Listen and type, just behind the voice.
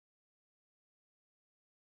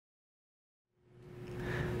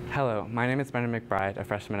Hello, my name is McBride, a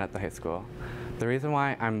freshman at the high school. The reason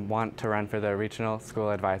why I want to run for the Regional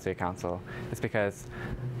School Advisory Council is because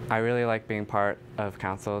I really like being part of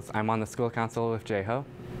councils. I'm on the school council with JHO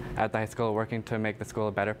at the high school, working to make the school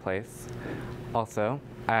a better place. Also,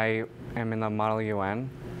 I am in the Model UN,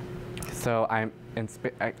 so I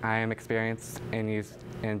am experienced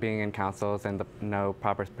in being in councils and know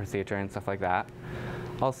proper procedure and stuff like that.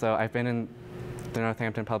 Also, I've been in the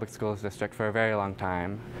Northampton Public Schools District for a very long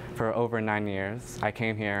time, for over 9 years. I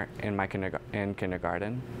came here in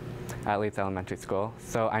kindergarten at Leeds Elementary School.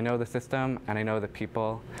 So I know the system and I know the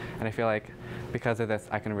people, and I feel like because of this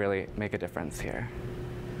I can really make a difference here.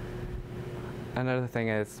 Another thing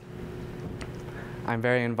is I'm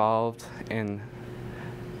very involved in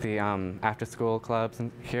the after-school clubs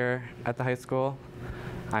here at the high school.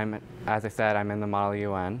 As I said, I'm in the Model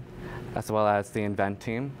UN, as well as the Invent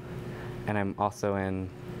team, and I'm also in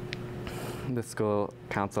the school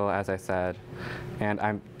council, as I said, and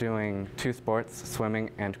I'm doing 2 sports,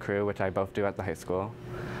 swimming and crew, which I both do at the high school,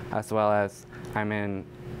 as well as I'm in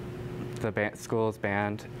the school's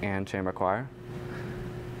band and chamber choir.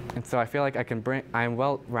 And so I feel like I'm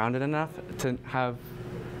well-rounded enough to have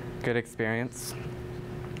good experience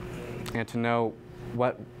and to know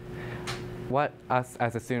what us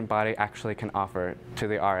as a student body actually can offer to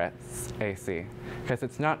the RSAC. Because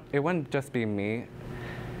it wouldn't just be me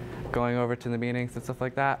going over to the meetings and stuff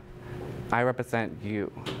like that. I represent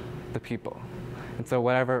you, the people. And so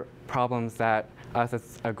whatever problems that us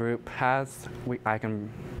as a group has, I can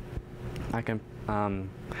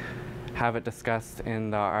have it discussed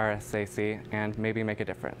in the RSAC and maybe make a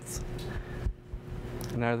difference.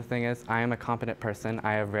 Another thing is, I am a competent person.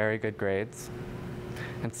 I have very good grades.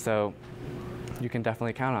 And so you can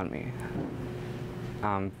definitely count on me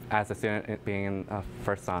as a student being in a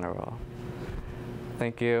first honor roll.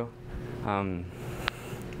 Thank you.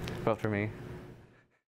 Vote for me.